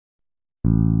Hi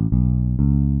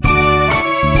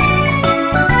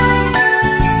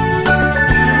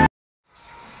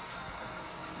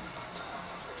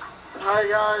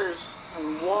guys,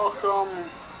 and welcome.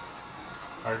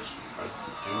 Actually, I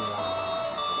do want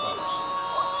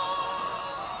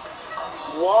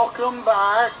Welcome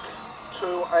back to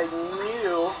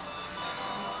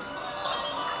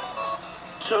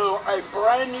a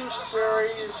brand new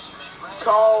series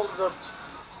called the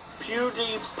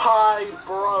PewDiePie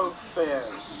Bro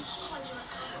Fizz.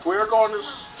 We're going to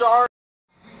start.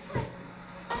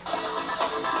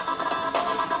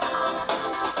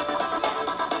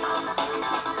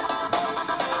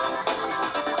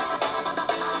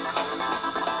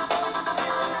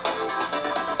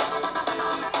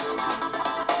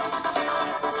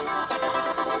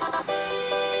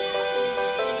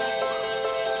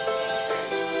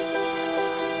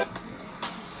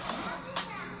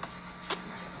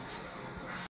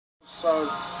 So,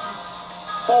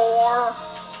 4,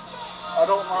 I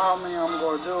don't know how many I'm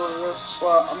going to do with this,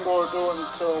 but I'm going to do it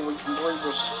until we complete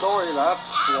the story, that's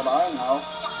what I know.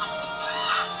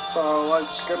 So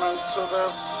let's get into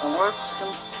this, and let's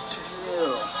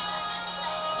continue.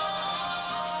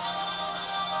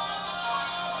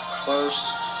 First,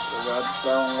 we got to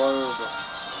download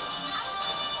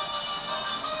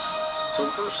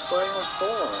Super Saiyan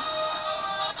 4.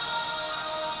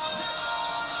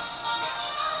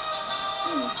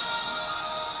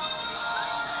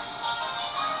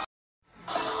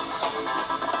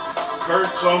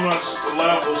 Kurt's almost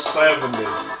level 70,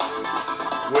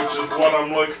 which is what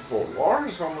I'm looking for.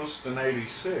 Laura's almost an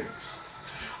 86.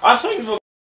 I think the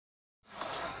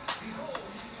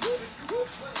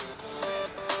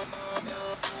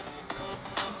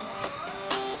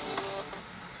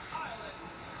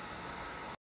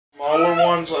smaller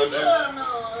ones I just...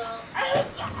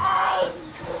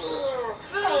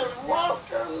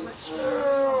 Welcome to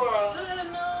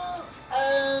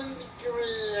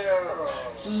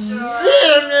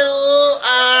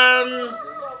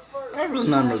I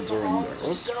remember doing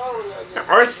that.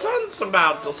 Our son's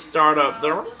about to start up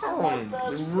their own.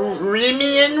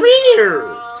 Remy and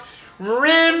Rear.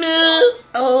 Remy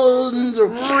and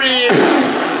Rear.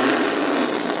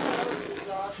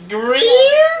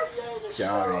 Greer?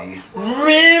 Sorry.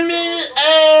 Remy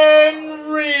and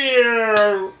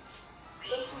Rear.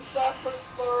 This is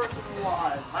episode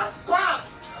 1. I'm back!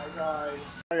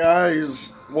 Hi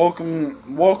guys,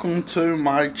 welcome to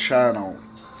my channel.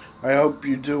 I hope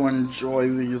you do enjoy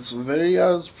these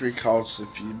videos, because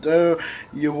if you do,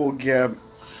 you will get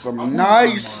some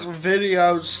nice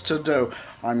videos to do.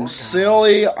 I'm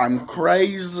silly, I'm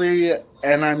crazy,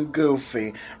 and I'm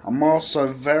goofy. I'm also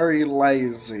very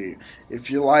lazy. If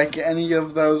you like any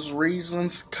of those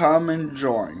reasons, come and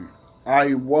join.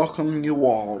 I welcome you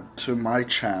all to my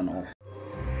channel.